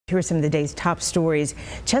Here are some of the day's top stories.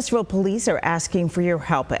 Chesterfield police are asking for your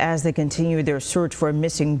help as they continue their search for a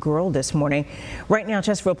missing girl this morning. Right now,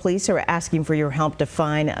 Chesterfield police are asking for your help to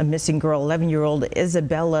find a missing girl, 11-year-old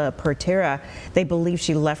Isabella Pertera. They believe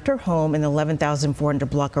she left her home in the 11,400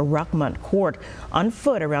 block of Rockmont Court on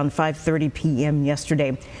foot around 5:30 p.m.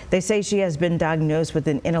 yesterday. They say she has been diagnosed with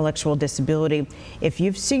an intellectual disability. If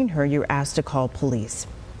you've seen her, you're asked to call police.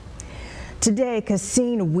 Today,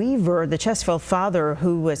 Cassine Weaver, the Chesterfield father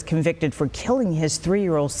who was convicted for killing his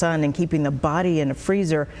 3-year-old son and keeping the body in a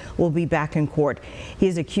freezer, will be back in court. He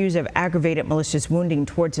is accused of aggravated malicious wounding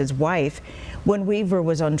towards his wife. When Weaver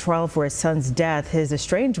was on trial for his son's death, his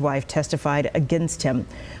estranged wife testified against him.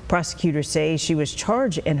 Prosecutors say she was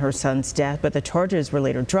charged in her son's death, but the charges were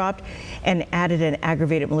later dropped and added an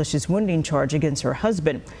aggravated malicious wounding charge against her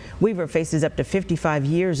husband. Weaver faces up to 55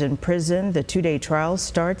 years in prison. The 2-day trial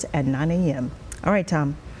starts at 9 a.m. All right,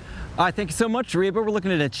 Tom. All right, thank you so much, Reba. We're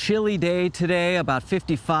looking at a chilly day today, about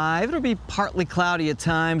 55. It'll be partly cloudy at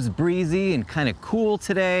times, breezy and kind of cool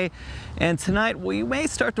today. And tonight we may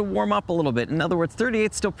start to warm up a little bit. In other words,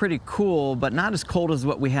 38 is still pretty cool, but not as cold as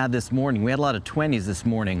what we had this morning. We had a lot of 20s this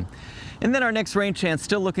morning. And then our next rain chance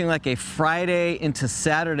still looking like a Friday into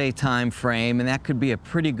Saturday time frame, and that could be a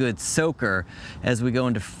pretty good soaker as we go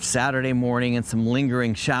into Saturday morning and some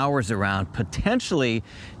lingering showers around, potentially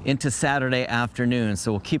into Saturday afternoon.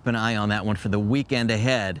 So we'll keep an eye on that one for the weekend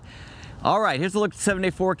ahead. All right, here's a look at the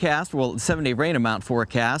 7-day forecast. Well, 7-day rain amount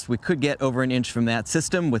forecast. We could get over an inch from that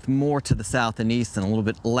system with more to the south and east and a little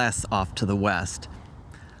bit less off to the west.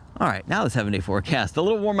 All right, now the 7-day forecast. A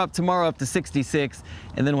little warm up tomorrow up to 66,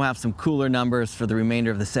 and then we'll have some cooler numbers for the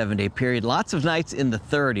remainder of the 7-day period. Lots of nights in the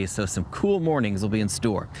 30s, so some cool mornings will be in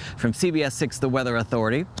store. From CBS 6, the Weather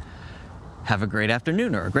Authority, have a great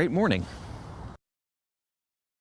afternoon or a great morning.